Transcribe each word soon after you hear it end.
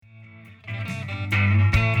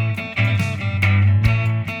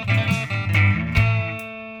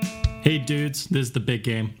Hey dudes, this is The Big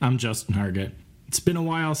Game. I'm Justin Hargett. It's been a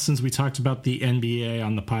while since we talked about the NBA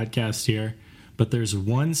on the podcast here, but there's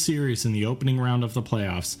one series in the opening round of the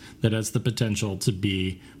playoffs that has the potential to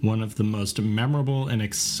be one of the most memorable and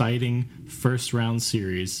exciting first round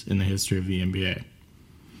series in the history of the NBA.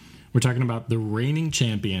 We're talking about the reigning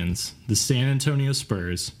champions, the San Antonio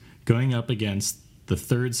Spurs, going up against the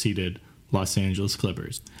third-seeded Los Angeles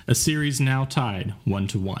Clippers. A series now tied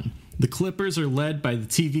 1-1. The Clippers are led by the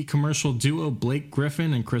TV commercial duo Blake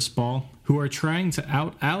Griffin and Chris Paul, who are trying to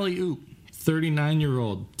out-alley-oop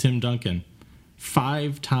 39-year-old Tim Duncan,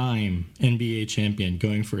 five-time NBA champion,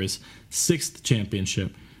 going for his sixth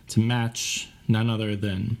championship to match none other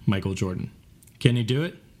than Michael Jordan. Can he do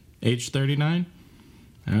it? Age 39?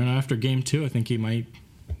 I don't know. After game 2, I think he might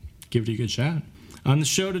give it a good shot. On the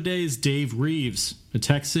show today is Dave Reeves, a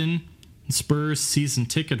Texan and Spurs season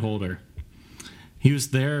ticket holder. He was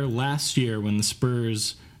there last year when the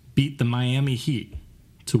Spurs beat the Miami Heat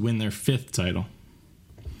to win their 5th title.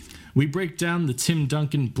 We break down the Tim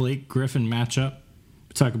Duncan-Blake Griffin matchup.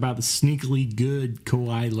 We talk about the sneakily good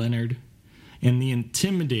Kawhi Leonard and the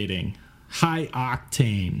intimidating,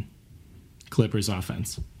 high-octane Clippers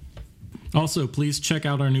offense. Also, please check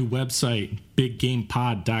out our new website,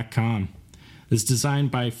 biggamepod.com. It's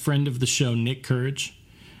designed by friend of the show, Nick Courage,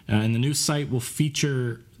 and the new site will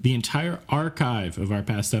feature the entire archive of our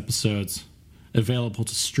past episodes available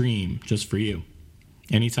to stream just for you,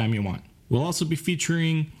 anytime you want. We'll also be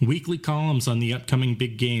featuring weekly columns on the upcoming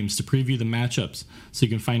big games to preview the matchups so you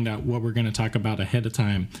can find out what we're going to talk about ahead of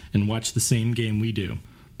time and watch the same game we do.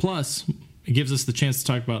 Plus, it gives us the chance to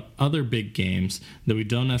talk about other big games that we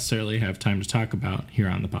don't necessarily have time to talk about here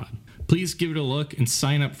on the pod. Please give it a look and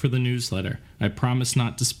sign up for the newsletter. I promise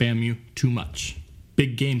not to spam you too much.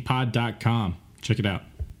 BigGamePod.com. Check it out.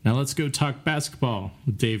 Now let's go talk basketball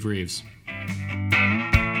with Dave Reeves.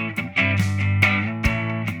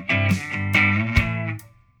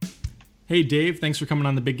 Hey, Dave. Thanks for coming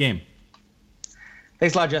on the Big Game.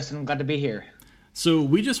 Thanks a lot, Justin. I'm glad to be here. So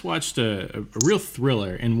we just watched a real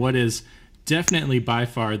thriller in what is definitely by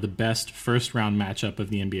far the best first-round matchup of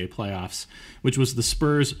the NBA playoffs, which was the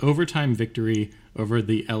Spurs' overtime victory over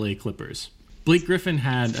the LA Clippers. Blake Griffin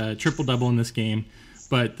had a triple-double in this game,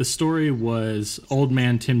 but the story was old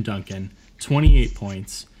man Tim Duncan, 28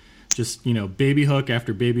 points, just, baby hook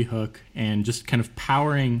after baby hook, and just kind of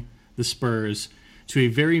powering the Spurs to a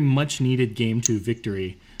very much-needed Game 2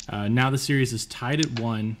 victory. Now the series is tied at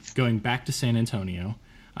 1, going back to San Antonio.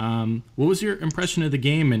 What was your impression of the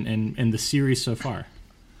game and the series so far?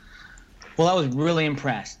 Well, I was really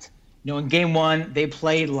impressed. In Game 1, they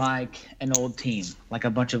played like an old team, like a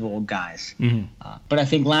bunch of old guys. Mm-hmm. But I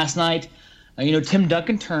think last night, Tim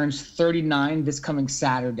Duncan turns 39 this coming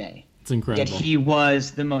Saturday. It's incredible. Yet he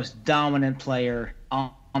was the most dominant player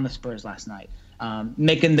on the Spurs last night,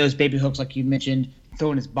 making those baby hooks like you mentioned,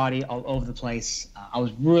 throwing his body all over the place. I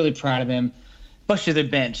was really proud of him. Much to the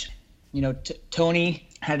bench. Tony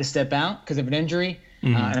had to step out because of an injury.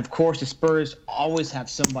 Mm-hmm. And, of course, the Spurs always have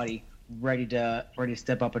somebody ready to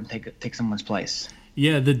step up and take someone's place.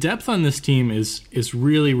 Yeah, the depth on this team is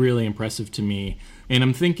really, really impressive to me. And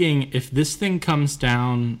I'm thinking if this thing comes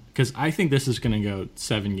down, because I think this is going to go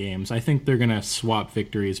 7 games. I think they're going to swap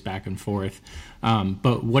victories back and forth.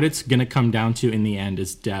 But what it's going to come down to in the end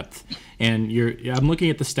is depth. And I'm looking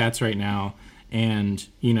at the stats right now, and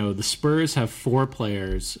the Spurs have 4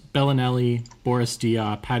 players: Bellinelli, Boris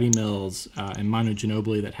Diaw, Patty Mills, and Manu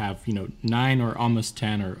Ginobili that have 9 or almost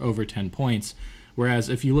 10 or over 10 points. Whereas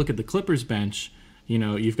if you look at the Clippers bench,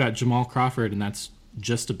 you've got Jamal Crawford, and that's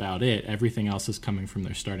just about it. Everything else is coming from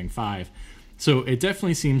their starting 5. So it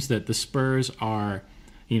definitely seems that the Spurs are,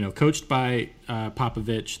 coached by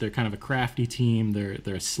Popovich. They're kind of a crafty team.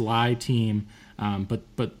 They're a sly team, but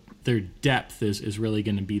their depth is really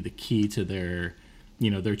going to be the key to their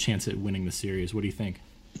chance at winning the series. What do you think?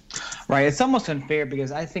 Right. It's almost unfair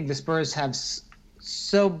because I think the Spurs have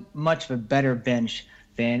so much of a better bench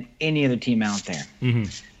than any other team out there. Mm-hmm.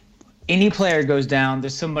 Any player goes down,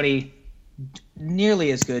 there's somebody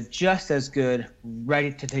nearly as good, just as good,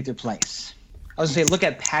 ready to take their place. I was going to say, look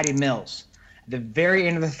at Patty Mills. At the very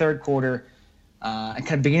end of the third quarter, and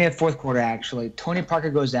kind of beginning of the fourth quarter, actually, Tony Parker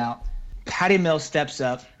goes out. Patty Mills steps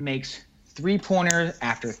up, makes three-pointer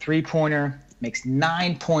after three-pointer, makes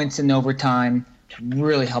 9 points in overtime to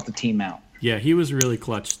really help the team out. Yeah, he was really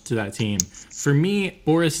clutch to that team. For me,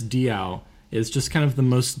 Boris Diaw is just kind of the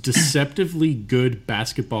most deceptively good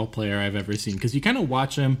basketball player I've ever seen, because you kind of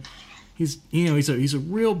watch him. He's a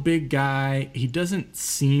real big guy. He doesn't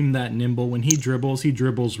seem that nimble. When he dribbles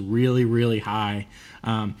really, really high.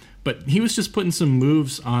 But he was just putting some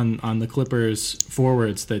moves on the Clippers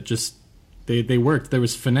forwards that just they worked. There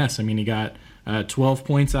was finesse. I mean, he got 12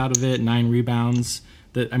 points out of it, 9 rebounds.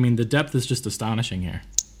 The depth is just astonishing here.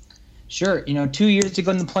 Sure. 2 years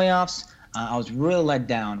ago in the playoffs, I was really let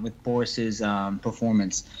down with Boris's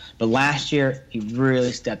performance. But last year, he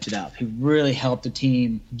really stepped it up. He really helped the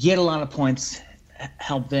team get a lot of points,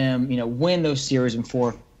 help them, win those series in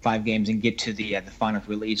 4 or 5 games and get to the finals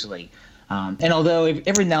really easily. And although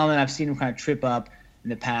every now and then I've seen him kind of trip up in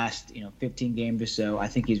the past, 15 games or so, I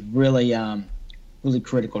think he's really, really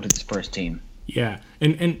critical to the Spurs team. Yeah,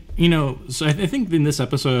 and so I think in this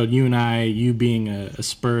episode, you and I, you being a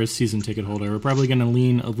Spurs season ticket holder, we're probably going to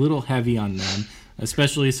lean a little heavy on them,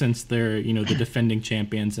 especially since they're, the defending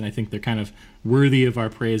champions, and I think they're kind of worthy of our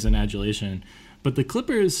praise and adulation. But the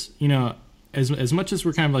Clippers, as much as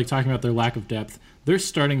we're kind of like talking about their lack of depth, their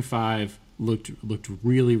starting 5 looked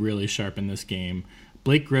really, really sharp in this game.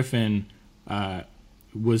 Blake Griffin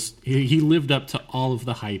he lived up to all of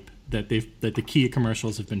the hype that the Kia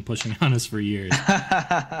commercials have been pushing on us for years.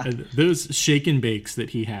 Those shake and bakes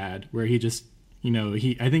that he had, where he just,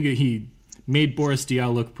 I think he made Boris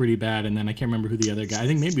Diaw look pretty bad, and then I can't remember who the other guy. I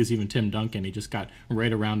think maybe it was even Tim Duncan. He just got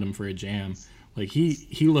right around him for a jam. Like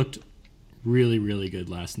he looked really, really good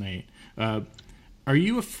last night. Are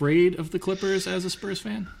you afraid of the Clippers as a Spurs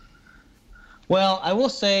fan? Well, I will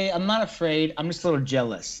say I'm not afraid. I'm just a little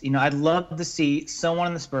jealous. I'd love to see someone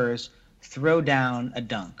in the Spurs throw down a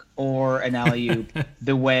dunk or an alley-oop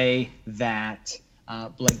the way that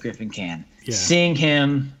Blake Griffin can. Yeah. Seeing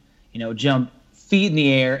him, jump feet in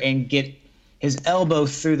the air and get his elbow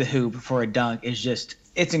through the hoop for a dunk is just,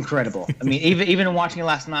 it's incredible. I mean, even watching it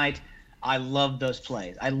last night, I loved those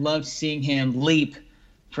plays. I loved seeing him leap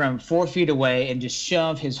from 4 feet away and just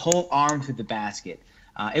shove his whole arm through the basket.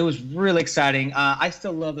 It was really exciting. I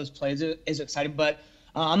still love those plays. It's exciting, but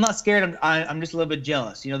I'm not scared. I'm just a little bit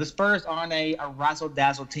jealous. The Spurs aren't a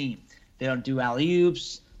razzle-dazzle team. They don't do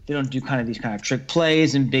alley-oops. They don't do these kind of trick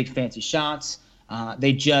plays and big fancy shots.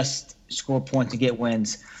 They just score points to get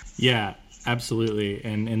wins. Yeah, absolutely,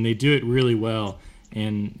 and they do it really well.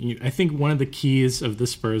 And I think one of the keys of the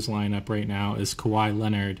Spurs lineup right now is Kawhi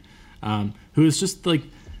Leonard, who is just like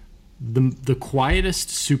the quietest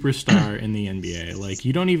superstar in the NBA. Like,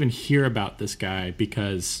 you don't even hear about this guy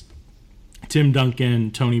because Tim Duncan,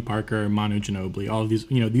 Tony Parker, Manu Ginobili, all of these,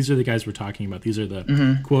 these are the guys we're talking about. These are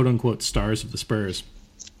the quote-unquote stars of the Spurs.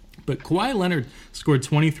 But Kawhi Leonard scored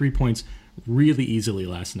 23 points really easily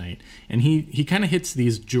last night. And he kind of hits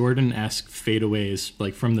these Jordan-esque fadeaways,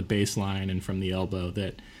 like from the baseline and from the elbow,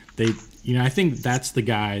 that they, I think that's the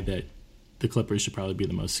guy that the Clippers should probably be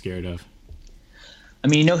the most scared of. I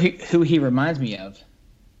mean, who he reminds me of?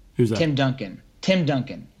 Who's that? Tim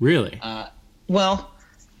Duncan. Really? Well,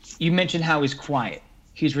 you mentioned how he's quiet.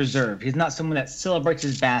 He's reserved. He's not someone that celebrates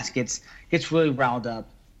his baskets, gets really riled up.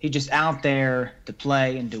 He's just out there to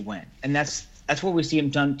play and to win. And that's what we see him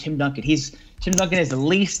done. Tim Duncan. Tim Duncan is the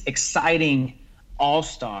least exciting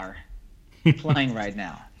all-star playing right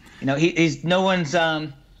now. He's no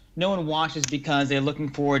one watches because they're looking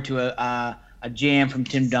forward to a jam from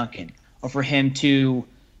Tim Duncan, or for him to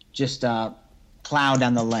just plow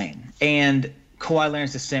down the lane. And Kawhi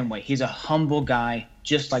Leonard's the same way. He's a humble guy,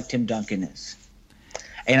 just like Tim Duncan is.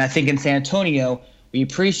 And I think in San Antonio, we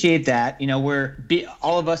appreciate that.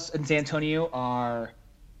 All of us in San Antonio are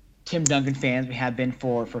Tim Duncan fans. We have been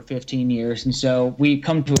for 15 years. And so we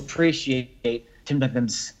come to appreciate Tim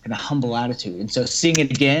Duncan's kind of humble attitude. And so seeing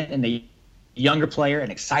it again in a younger player,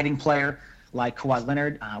 an exciting player like Kawhi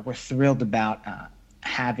Leonard, we're thrilled about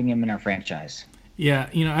having him in our franchise. Yeah,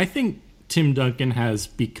 I think Tim Duncan has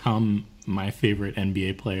become my favorite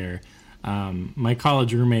NBA player. My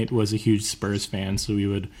college roommate was a huge Spurs fan, so we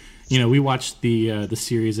would, we watched the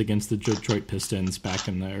series against the Detroit Pistons back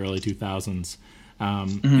in the early 2000s.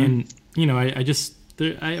 And,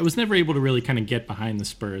 I was never able to really kind of get behind the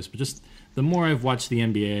Spurs, but just the more I've watched the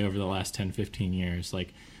NBA over the last 10, 15 years,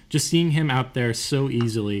 like just seeing him out there so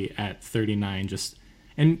easily at 39,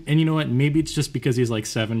 and you know what, maybe it's just because he's like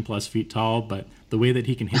 7+ feet tall, but the way that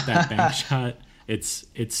he can hit that bank shot, it's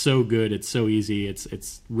so good, it's so easy,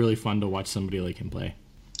 it's really fun to watch somebody like him play.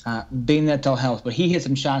 Being that tall helps, but he hit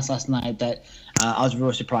some shots last night that I was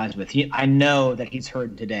really surprised with. I know that he's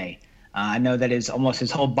hurting today. I know that almost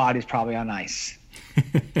his whole body's probably on ice.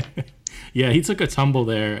 Yeah, he took a tumble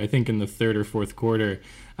there, I think in the third or fourth quarter,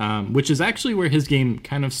 which is actually where his game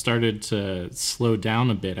kind of started to slow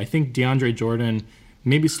down a bit. I think DeAndre Jordan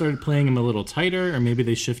maybe started playing him a little tighter, or maybe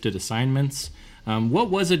they shifted assignments. What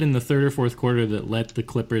was it in the third or fourth quarter that let the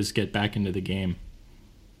Clippers get back into the game?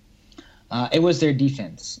 It was their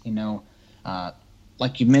defense.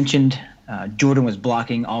 Like you mentioned, Jordan was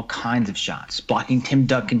blocking all kinds of shots, blocking Tim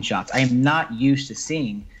Duncan shots. I am not used to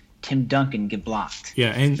seeing Tim Duncan get blocked.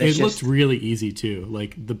 Yeah, and it looked really easy too.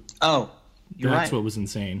 Like you're that's right. what was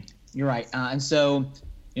insane. You're right. And so,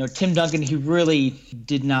 Tim Duncan, he really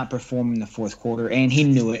did not perform in the fourth quarter, and he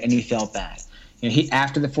knew it, and he felt bad. He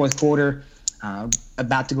after the fourth quarter,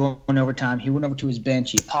 about to go in overtime, he went over to his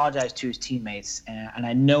bench. He apologized to his teammates, and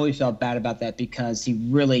I know he felt bad about that because he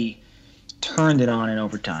really turned it on in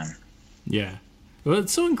overtime. Yeah. Well,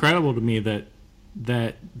 it's so incredible to me that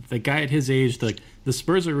the guy at his age, like the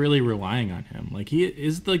Spurs are really relying on him. Like he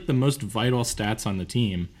is like the most vital stats on the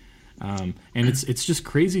team, and it's just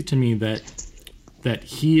crazy to me that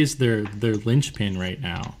he is their linchpin right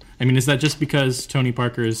now. I mean, is that just because Tony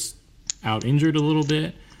Parker is out injured a little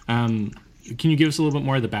bit? Can you give us a little bit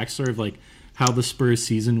more of the backstory of like how the Spurs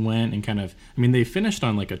season went and kind of? I mean, they finished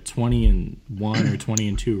on like a 20-1 or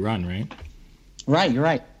 20-2 run, right? Right, you're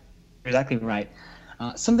right. Exactly right.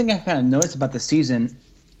 Something I kind of noticed about the season,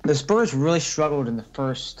 the Spurs really struggled in the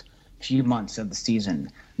first few months of the season,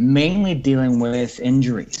 mainly dealing with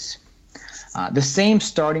injuries. The same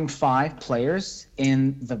starting 5 players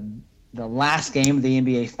in the last game of the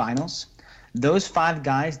NBA Finals, those 5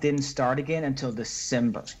 guys didn't start again until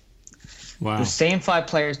December. Wow. The same 5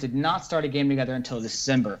 players did not start a game together until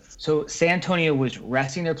December. So San Antonio was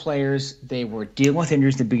resting their players. They were dealing with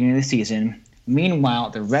injuries at the beginning of the season.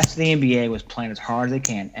 Meanwhile, the rest of the NBA was playing as hard as they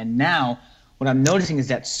can. And now what I'm noticing is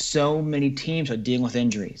that so many teams are dealing with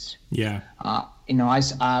injuries. Yeah.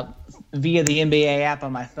 Via the NBA app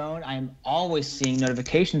on my phone, I'm always seeing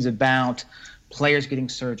notifications about players getting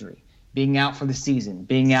surgery, being out for the season,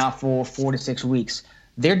 being out for 4 to 6 weeks.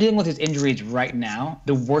 They're dealing with these injuries right now,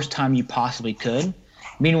 the worst time you possibly could.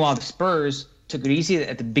 Meanwhile, the Spurs took it easy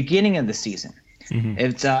at the beginning of the season. Mm-hmm.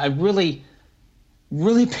 It's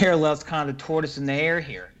really parallels kind of the tortoise and the hare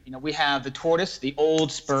here. We have the tortoise, the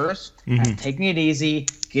old Spurs, taking it easy,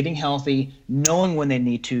 getting healthy, knowing when they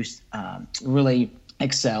need to really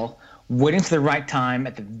excel, waiting for the right time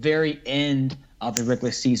at the very end of the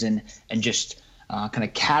regular season, and just kind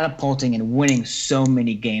of catapulting and winning so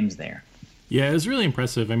many games there. Yeah, it was really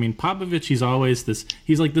impressive. I mean, Popovich,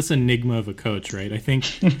 he's like this enigma of a coach, right? I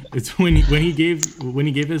think it's when he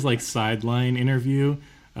gave his like sideline interview,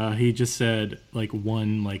 he just said like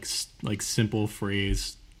one like simple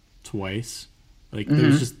phrase twice. Like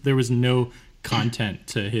there was no content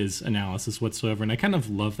to his analysis whatsoever, and I kind of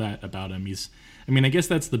love that about him. I guess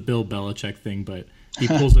that's the Bill Belichick thing, but he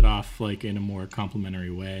pulls it off like in a more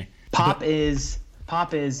complimentary way. Pop is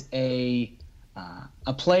a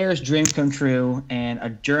player's dream come true and a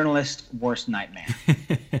journalist's worst nightmare.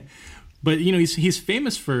 But he's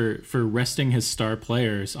famous for resting his star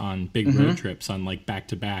players on big road trips, on like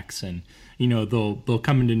back-to-backs, and they'll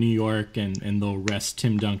come into New York and they'll rest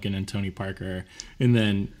Tim Duncan and Tony Parker, and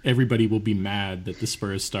then everybody will be mad that the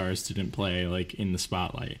Spurs stars didn't play like in the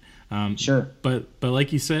spotlight. Sure. But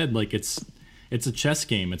like you said, like it's a chess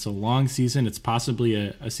game. It's a long season. It's possibly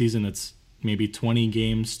a season that's maybe 20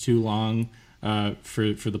 games too long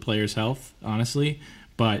for the players' health, honestly.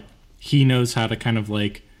 But he knows how to kind of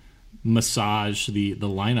like massage the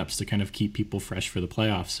lineups to kind of keep people fresh for the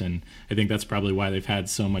playoffs, and I think that's probably why they've had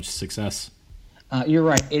so much success. You're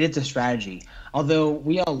right. It is a strategy. Although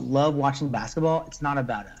we all love watching basketball, it's not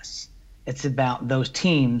about us. It's about those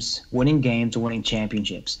teams winning games or winning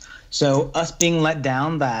championships. So us being let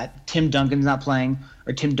down that Tim Duncan's not playing,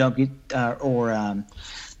 or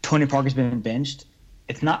Tony Parker's been benched,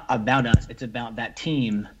 it's not about us. It's about that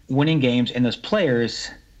team winning games and those players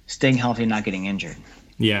staying healthy and not getting injured.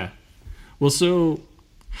 Yeah. Well, so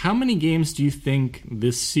how many games do you think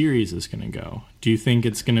this series is going to go? Do you think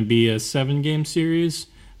it's going to be a 7-game series?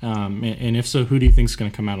 And if so, who do you think is going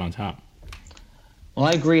to come out on top? Well,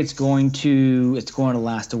 I agree. It's going to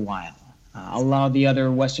last a while. A lot of the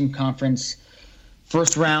other Western Conference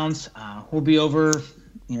first rounds will be over,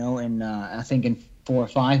 in I think in 4 or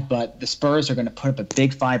 5. But the Spurs are going to put up a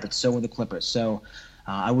big fight, but so will the Clippers. So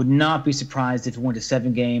I would not be surprised if it went to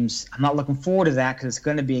 7 games. I'm not looking forward to that because it's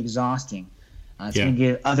going to be exhausting. It's going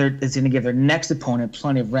to give their next opponent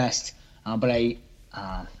plenty of rest. But I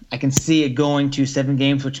can see it going to 7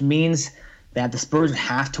 games, which means that the Spurs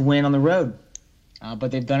have to win on the road.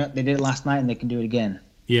 But they've done it. They did it last night, and they can do it again.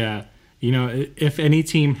 Yeah. If any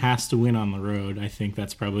team has to win on the road, I think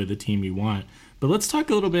that's probably the team you want. But let's talk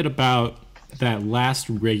a little bit about that last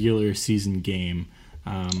regular season game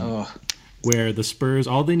where the Spurs,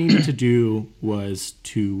 all they needed to do was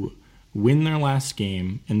to win their last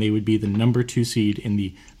game, and they would be the number 2 seed in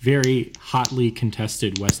the very hotly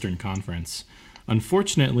contested Western Conference.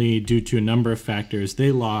 Unfortunately, due to a number of factors,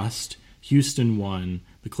 they lost. Houston won.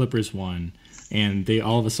 the Clippers won, and they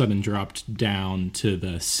all of a sudden dropped down to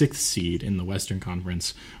the 6th seed in the Western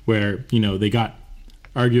Conference, where, they got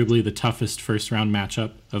arguably the toughest first-round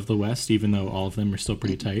matchup of the West, even though all of them are still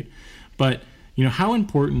pretty tight. But, how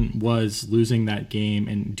important was losing that game,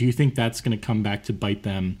 and do you think that's going to come back to bite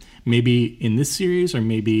them maybe in this series or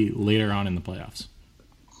maybe later on in the playoffs?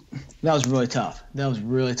 That was really tough. That was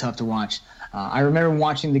really tough to watch. I remember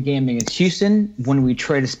watching the game against Houston when we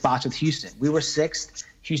traded spots with Houston. We were 6th.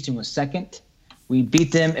 Houston was 2nd. We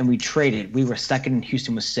beat them and we traded. We were 2nd and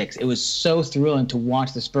Houston was 6th. It was so thrilling to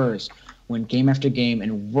watch the Spurs win game after game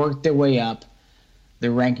and work their way up the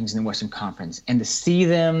rankings in the Western Conference. And to see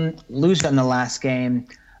them lose in the last game,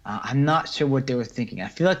 I'm not sure what they were thinking. I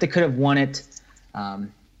feel like they could have won it. But,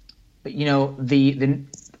 the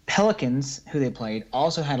Pelicans, who they played,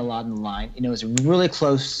 also had a lot on the line. It was a really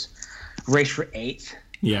close race for 8th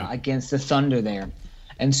against the Thunder there.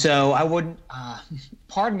 And so I wouldn't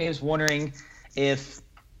part of me is wondering if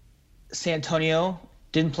San Antonio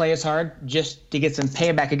didn't play as hard just to get some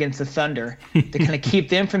payback against the Thunder to kind of keep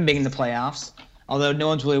them from being in the playoffs, although no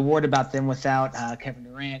one's really worried about them without Kevin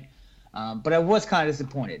Durant. But I was kind of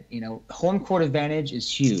disappointed. Home court advantage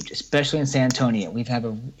is huge, especially in San Antonio. We have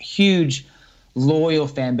a huge loyal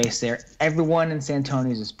fan base there. Everyone in San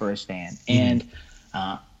Antonio is a Spurs fan. And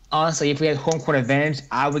honestly, if we had home court advantage,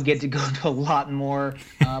 I would get to go to a lot more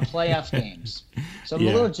playoff games. So I'm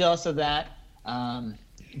a little jealous of that.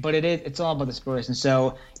 But it's all about the Spurs. And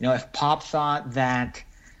so, if Pop thought that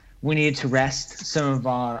we needed to rest some of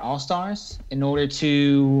our all-stars in order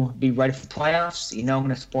to be ready for playoffs, I'm going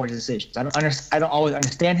to support his decisions. I don't always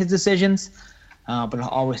understand his decisions, but I'll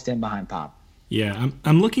always stand behind Pop. Yeah,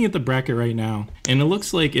 I'm looking at the bracket right now, and it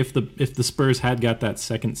looks like if the Spurs had got that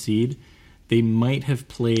 2nd seed, they might have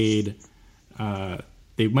played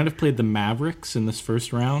the Mavericks in this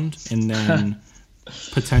first round, and then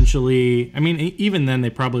potentially, even then they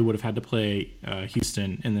probably would have had to play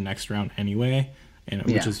Houston in the next round anyway,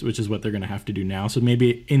 which is what they're going to have to do now. So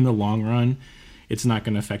maybe in the long run, it's not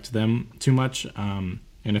going to affect them too much. And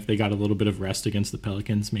if they got a little bit of rest against the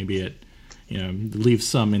Pelicans, maybe it leaves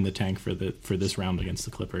some in the tank for this round against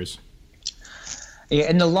the Clippers. Yeah,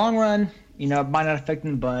 in the long run, it might not affect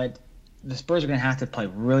them, but the Spurs are going to have to play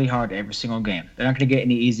really hard every single game. They're not going to get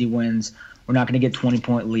any easy wins. We're not going to get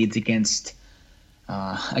 20-point leads against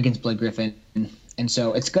Blake Griffin, and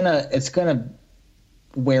so it's gonna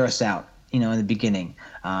wear us out, in the beginning.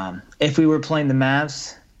 If we were playing the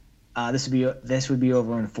Mavs, this would be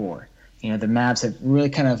over in 4. The Mavs have really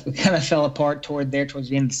kind of fell apart towards the end of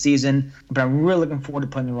the season, but I'm really looking forward to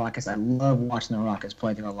playing the Rockets. I love watching the Rockets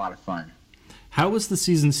play. They're a lot of fun. How was the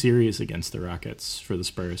season series against the Rockets for the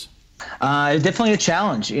Spurs? It's definitely a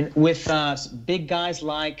challenge with big guys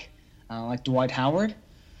like Dwight Howard.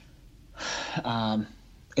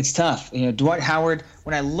 It's tough. Dwight Howard,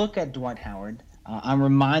 when I look at Dwight Howard, I'm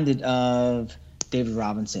reminded of David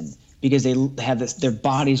Robinson because they have their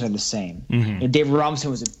bodies are the same. David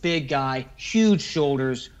Robinson was a big guy, huge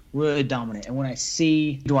shoulders, really dominant. And when I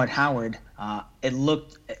see Dwight Howard, if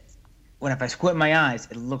I squint my eyes,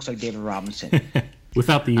 it looks like David Robinson.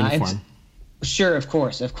 Without the uniform. Sure, of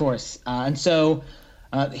course. And so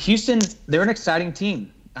Houston, they're an exciting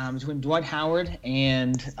team. Between Dwight Howard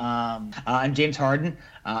and James Harden,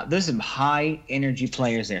 there's some high energy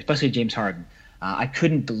players there, especially James Harden. I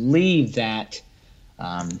couldn't believe that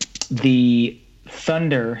the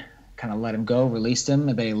Thunder kind of let him go, released him,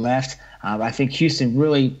 but he left. I think Houston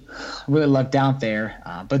really lucked out there,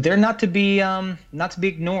 but they're not to be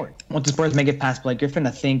ignored. Once the Spurs make it past Blake Griffin,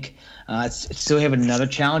 I think still have another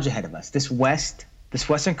challenge ahead of us. This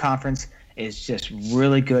Western Conference is just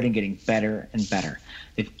really good and getting better and better.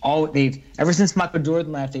 They've ever since Michael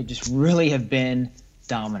Jordan left, they just really have been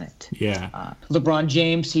dominant. Yeah. LeBron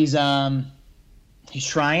James, he's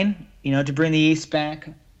trying, to bring the East back.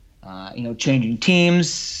 Changing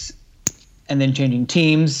teams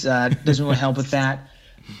doesn't really help with that.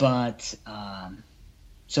 But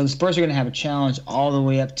so the Spurs are going to have a challenge all the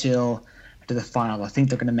way up to the finals. I think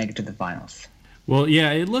they're going to make it to the finals. Well,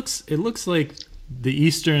 yeah, it looks like the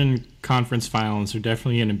Eastern Conference Finals are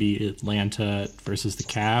definitely going to be Atlanta versus the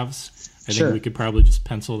Cavs. I think we could probably just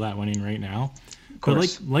pencil that one in right now.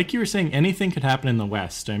 But like you were saying, anything could happen in the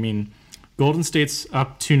West. I mean, Golden State's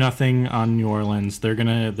up 2-0 on New Orleans. They're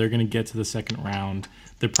gonna get to the second round.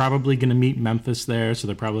 They're probably gonna meet Memphis there, so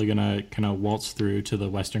they're probably gonna kind of waltz through to the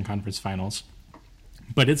Western Conference Finals.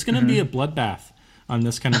 But it's gonna be a bloodbath on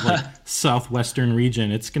this kind of like southwestern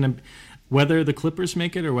region. It's gonna, whether the Clippers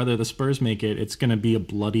make it or whether the Spurs make it, it's gonna be a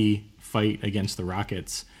bloody fight against the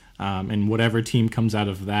Rockets. And whatever team comes out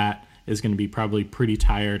of that is going to be probably pretty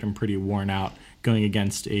tired and pretty worn out going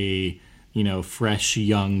against a fresh,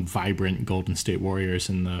 young, vibrant Golden State Warriors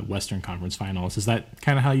in the Western Conference Finals. Is that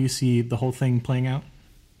kind of how you see the whole thing playing out?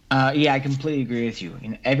 Yeah, I completely agree with you.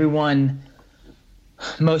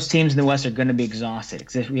 Most teams in the West are going to be exhausted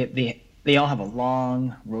because they all have a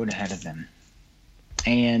long road ahead of them.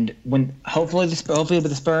 And hopefully with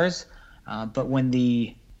the Spurs, but when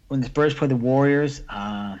the Spurs play the Warriors,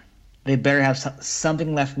 they better have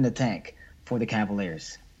something left in the tank for the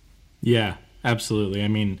Cavaliers. Yeah, absolutely. I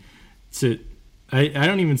mean, I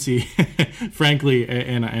don't even see, frankly,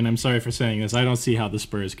 and I'm sorry for saying this, I don't see how the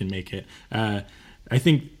Spurs can make it. I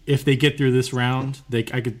think if they get through this round,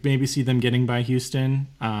 I could maybe see them getting by Houston.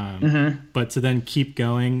 But to then keep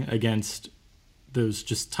going against those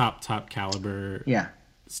just top caliber,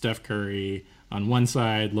 Steph Curry on one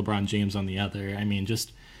side, LeBron James on the other. I mean,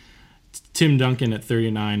 just Tim Duncan at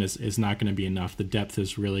 39 is not going to be enough. The depth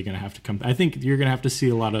is really going to have to come. I think you're going to have to see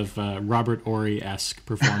a lot of Robert Horry-esque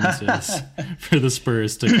performances for the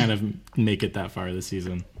Spurs to kind of make it that far this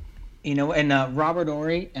season. And Robert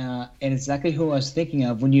Horry, and exactly who I was thinking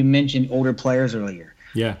of when you mentioned older players earlier.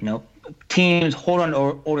 Yeah. Teams hold on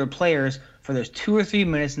to older players for those 2 or 3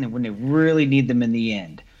 minutes and when they really need them in the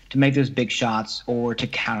end to make those big shots or to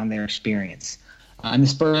count on their experience. And the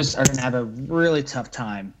Spurs are going to have a really tough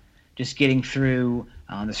time just getting through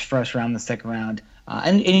this first round, the second round.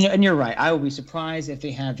 And you're right. I will be surprised if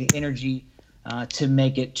they have the energy to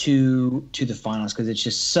make it to the finals because it's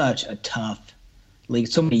just such a tough league.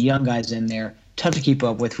 So many young guys in there, tough to keep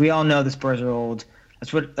up with. We all know the Spurs are old.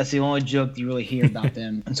 That's the only joke you really hear about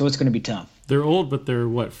them, and so it's going to be tough. They're old, but they're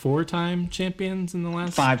 4-time champions in the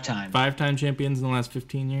last 5-time. 5-time champions in the last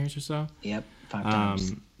 15 years or so. Yep, 5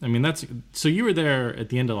 times. I mean, so you were there at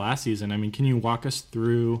the end of last season. I mean, can you walk us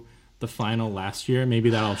through the final last year? Maybe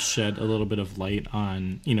that'll shed a little bit of light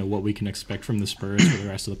on what we can expect from the Spurs for the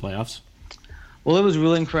rest of the playoffs. Well, it was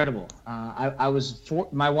really incredible.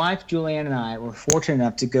 My wife Julianne and I were fortunate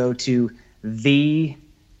enough to go to the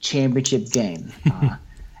championship game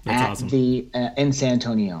awesome. In San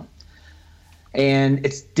Antonio, and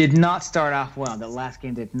it did not start off well. The last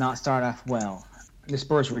game did not start off well. The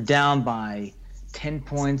Spurs were down by 10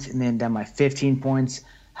 points and then down by 15 points.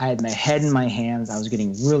 I had my head in my hands. I was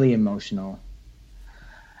getting really emotional,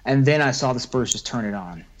 and then I saw the Spurs just turn it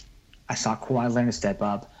on. I saw Kawhi Leonard step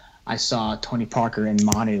up. I saw Tony Parker and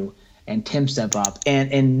Manu and Tim step up.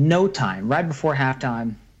 And in no time, right before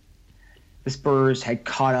halftime, the Spurs had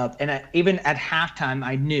caught up. And even at halftime,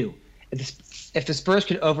 I knew if the Spurs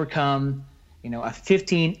could overcome, a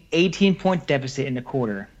 15, 18-point deficit in the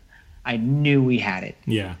quarter, I knew we had it.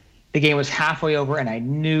 Yeah. The game was halfway over, and I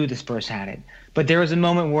knew the Spurs had it. But there was a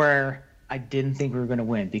moment where I didn't think we were going to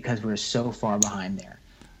win because we were so far behind there.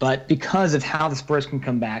 But because of how the Spurs can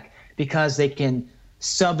come back, because they can –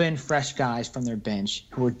 sub in fresh guys from their bench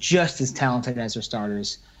who are just as talented as their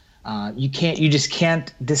starters. You just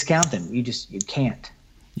can't discount them. You can't.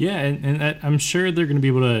 Yeah, and I'm sure they're going to be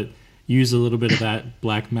able to use a little bit of that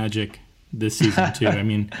black magic this season too. I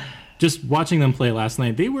mean, just watching them play last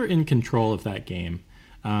night, they were in control of that game.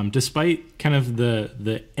 Despite kind of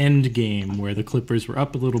the end game where the Clippers were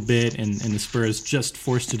up a little bit and the Spurs just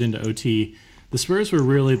forced it into OT, the Spurs were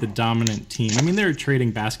really the dominant team. I mean, they were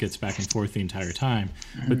trading baskets back and forth the entire time,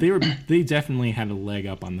 but they definitely had a leg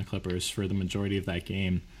up on the Clippers for the majority of that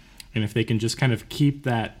game. And if they can just kind of keep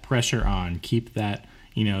that pressure on, keep that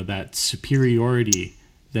that superiority,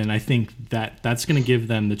 then I think that's going to give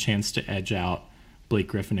them the chance to edge out Blake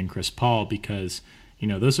Griffin and Chris Paul because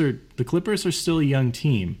the Clippers are still a young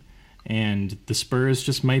team, and the Spurs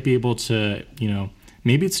just might be able to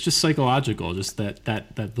maybe it's just psychological, just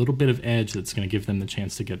that little bit of edge that's going to give them the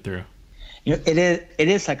chance to get through. It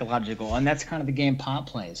is psychological, and that's kind of the game Pop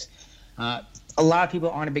plays. A lot of people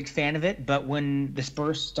aren't a big fan of it, but when the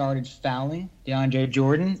Spurs started fouling DeAndre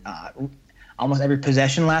Jordan, almost every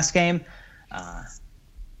possession last game,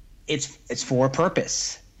 it's for a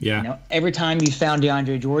purpose. Yeah. Every time you found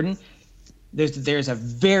DeAndre Jordan, there's a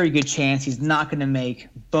very good chance he's not going to make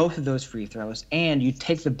both of those free throws, and you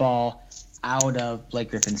take the ball out of Blake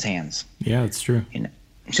Griffin's hands. Yeah, that's true.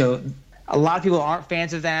 So a lot of people aren't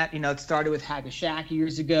fans of that. It started with Hacka Shaq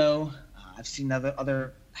years ago. I've seen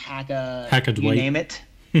other Hacka Dwight. You name it.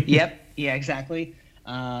 Yep. Yeah, exactly.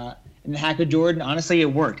 And the Hacka Jordan, honestly, it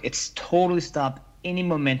worked. It's totally stopped any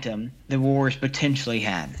momentum the Warriors potentially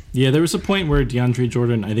had. Yeah, there was a point where DeAndre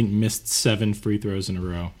Jordan, I think, missed 7 free throws in a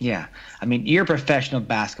row. Yeah. I mean, you're a professional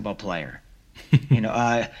basketball player.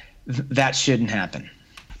 That shouldn't happen.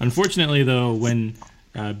 Unfortunately, though, when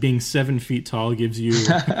being 7 feet tall gives you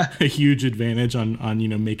a huge advantage on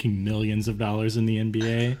making millions of dollars in the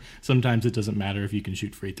NBA, sometimes it doesn't matter if you can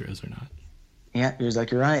shoot free throws or not. Yeah, you're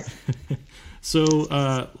exactly right.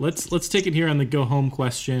 So let's take it here on the go home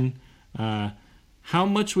question. How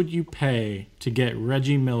much would you pay to get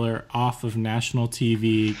Reggie Miller off of national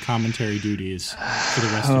TV commentary duties for the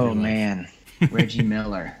rest of your life? Oh man, Reggie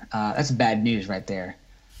Miller. That's bad news right there.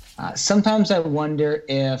 Sometimes I wonder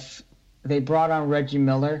if they brought on Reggie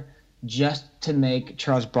Miller just to make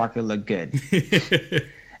Charles Barkley look good.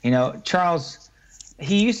 Charles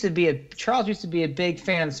used to be a big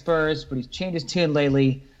fan of the Spurs, but he's changed his tune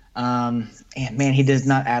lately. And man, he does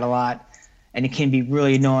not add a lot, and it can be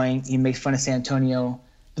really annoying. He makes fun of San Antonio,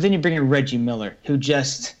 but then you bring in Reggie Miller, who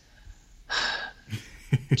just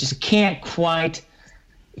can't quite,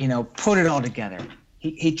 put it all together.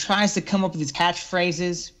 He tries to come up with these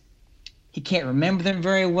catchphrases. He can't remember them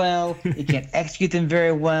very well. He can't execute them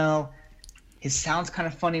very well. His sound's kind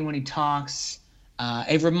of funny when he talks.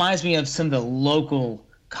 It reminds me of some of the local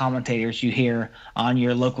commentators you hear on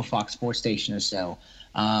your local Fox Sports station or so.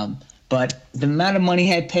 But the amount of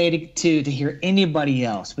money I'd pay to hear anybody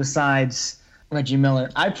else besides Reggie Miller,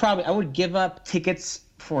 I would give up tickets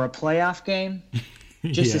for a playoff game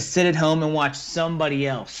just to sit at home and watch somebody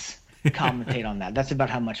else commentate on that. That's about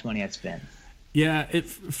how much money I'd spend. Yeah,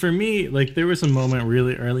 for me, like there was a moment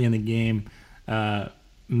really early in the game.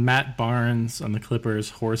 Matt Barnes on the Clippers,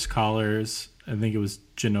 horse collars. I think it was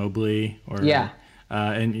Ginobili,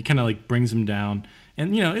 and it kind of like brings him down.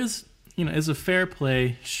 And is a fair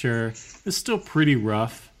play, sure. It's still pretty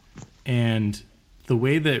rough, and the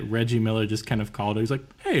way that Reggie Miller just kind of called it, he's like,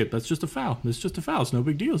 "Hey, that's just a foul. It's just a foul. It's no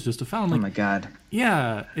big deal. It's just a foul." I'm like, oh my God.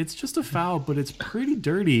 Yeah, it's just a foul, but it's pretty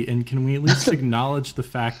dirty. And can we at least acknowledge the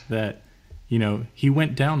fact that he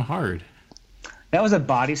went down hard? That was a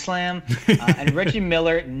body slam, and Reggie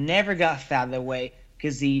Miller never got fouled that way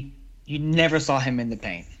because you never saw him in the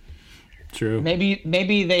paint. True.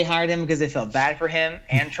 Maybe they hired him because they felt bad for him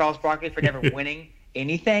and Charles Barkley for never winning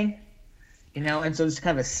anything, and so it's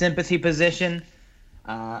kind of a sympathy position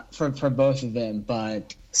for both of them.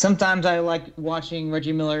 But sometimes I like watching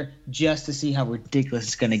Reggie Miller just to see how ridiculous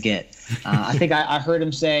it's going to get. I think I heard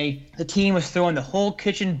him say the team was throwing the whole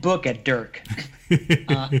kitchen book at Dirk.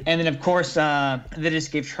 And then, of course, they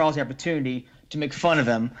just gave Charles the opportunity to make fun of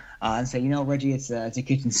him and say, Reggie, it's a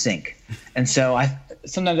kitchen sink. And so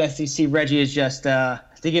sometimes I see Reggie as just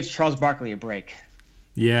they give Charles Barkley a break.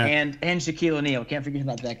 Yeah. And Shaquille O'Neal. Can't forget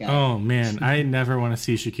about that guy. Oh, man. I never want to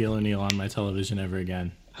see Shaquille O'Neal on my television ever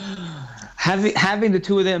again. Having the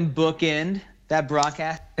two of them bookend that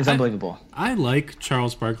broadcast is unbelievable. I like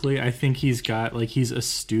Charles Barkley. I think he's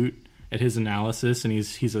astute at his analysis, and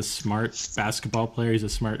he's a smart basketball player. He's a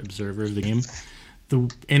smart observer of the game.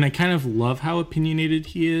 And I kind of love how opinionated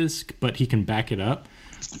he is, but he can back it up.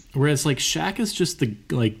 Whereas like Shaq is just the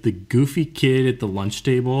goofy kid at the lunch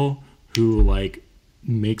table who like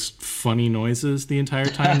makes funny noises the entire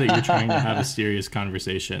time that you're trying to have a serious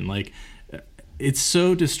conversation. Like it's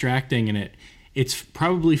so distracting, and it's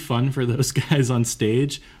probably fun for those guys on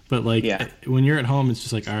stage, but like when you're at home, it's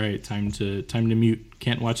just like, all right, time to mute.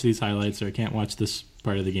 Can't watch these highlights, or I can't watch this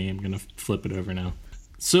part of the game. I'm gonna flip it over now.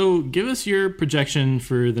 So give us your projection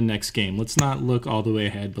for the next game. Let's not look all the way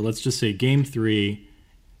ahead, but let's just say Game 3,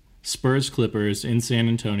 Spurs Clippers in San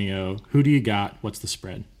Antonio. Who do you got? What's the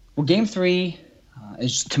spread? Well, Game 3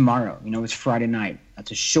 is tomorrow. It's Friday night.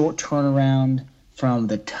 That's a short turnaround from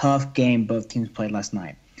the tough game both teams played last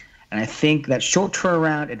night. And I think that short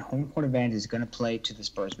turnaround and home court advantage is going to play to the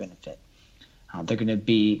Spurs' benefit. They're going to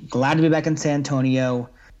be glad to be back in San Antonio,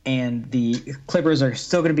 and the Clippers are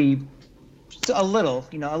still going to be a little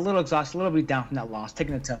exhausted, a little bit down from that loss,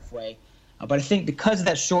 taking it a tough way. But I think because of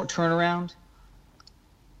that short turnaround,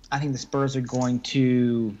 I think the Spurs are going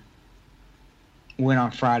to win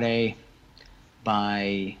on Friday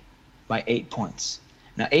by 8 points.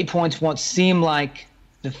 Now, 8 points won't seem like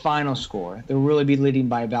the final score. They'll really be leading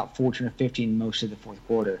by about 14 or 15 most of the fourth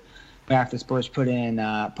quarter. But after the Spurs put in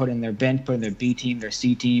their bench, put in their B team, their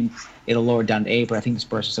C team, it'll lower it down to 8. But I think the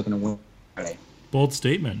Spurs are still going to win Friday. Bold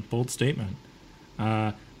statement.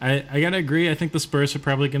 I gotta agree. I think the Spurs are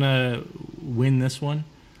probably gonna win this one.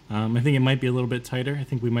 I think it might be a little bit tighter. I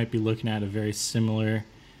think we might be looking at a very similar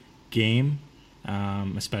game,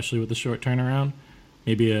 especially with the short turnaround.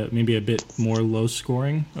 Maybe a bit more low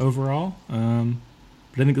scoring overall. But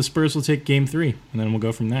I think the Spurs will take Game 3, and then we'll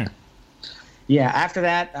go from there. Yeah. After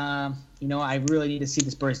that, I really need to see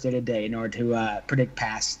the Spurs day to day in order to predict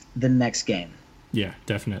past the next game. Yeah,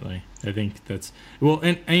 definitely. I think that's well,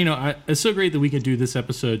 and it's so great that we could do this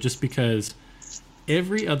episode just because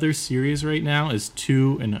every other series right now is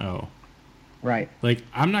 2-0. Right. Like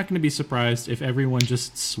I'm not going to be surprised if everyone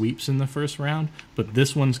just sweeps in the first round, but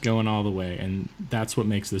this one's going all the way, and that's what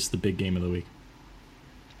makes this the big game of the week.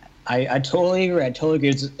 I totally agree.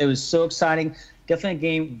 It was so exciting. Definitely a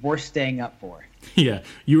game worth staying up for. Yeah,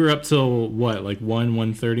 you were up till what, like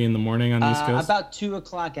 1:30 in the morning on the East Coast? About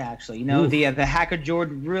 2:00 actually. You know, the Hacker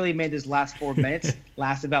Jordan really made this last 4 minutes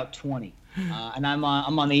last about 20. And I'm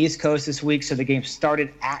on the East Coast this week, so the game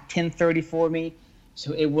started at 10:30 for me.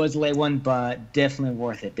 So it was a late one, but definitely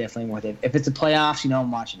worth it. Definitely worth it. If it's the playoffs, I'm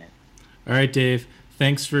watching it. All right, Dave.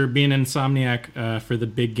 Thanks for being an Insomniac for the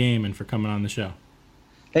big game and for coming on the show.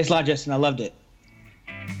 Thanks a lot, Justin. I loved it.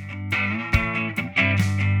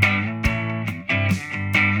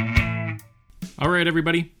 All right,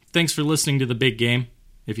 everybody. Thanks for listening to The Big Game.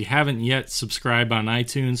 If you haven't yet, subscribe on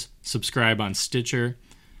iTunes, subscribe on Stitcher.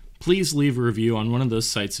 Please leave a review on one of those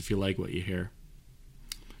sites if you like what you hear.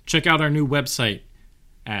 Check out our new website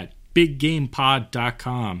at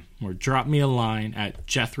biggamepod.com or drop me a line at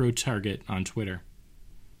Jethro Target on Twitter.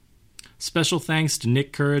 Special thanks to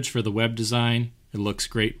Nick Courage for the web design. It looks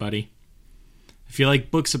great, buddy. If you like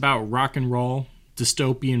books about rock and roll,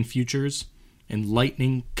 dystopian futures, and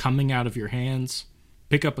lightning coming out of your hands,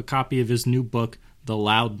 pick up a copy of his new book, The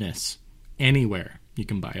Loudness, anywhere you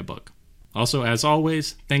can buy a book. Also, as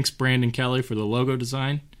always, thanks Brandon Kelly for the logo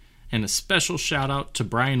design, and a special shout out to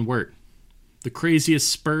Brian Wirt, the craziest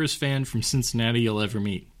Spurs fan from Cincinnati you'll ever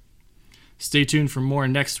meet. Stay tuned for more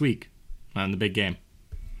next week on The Big Game.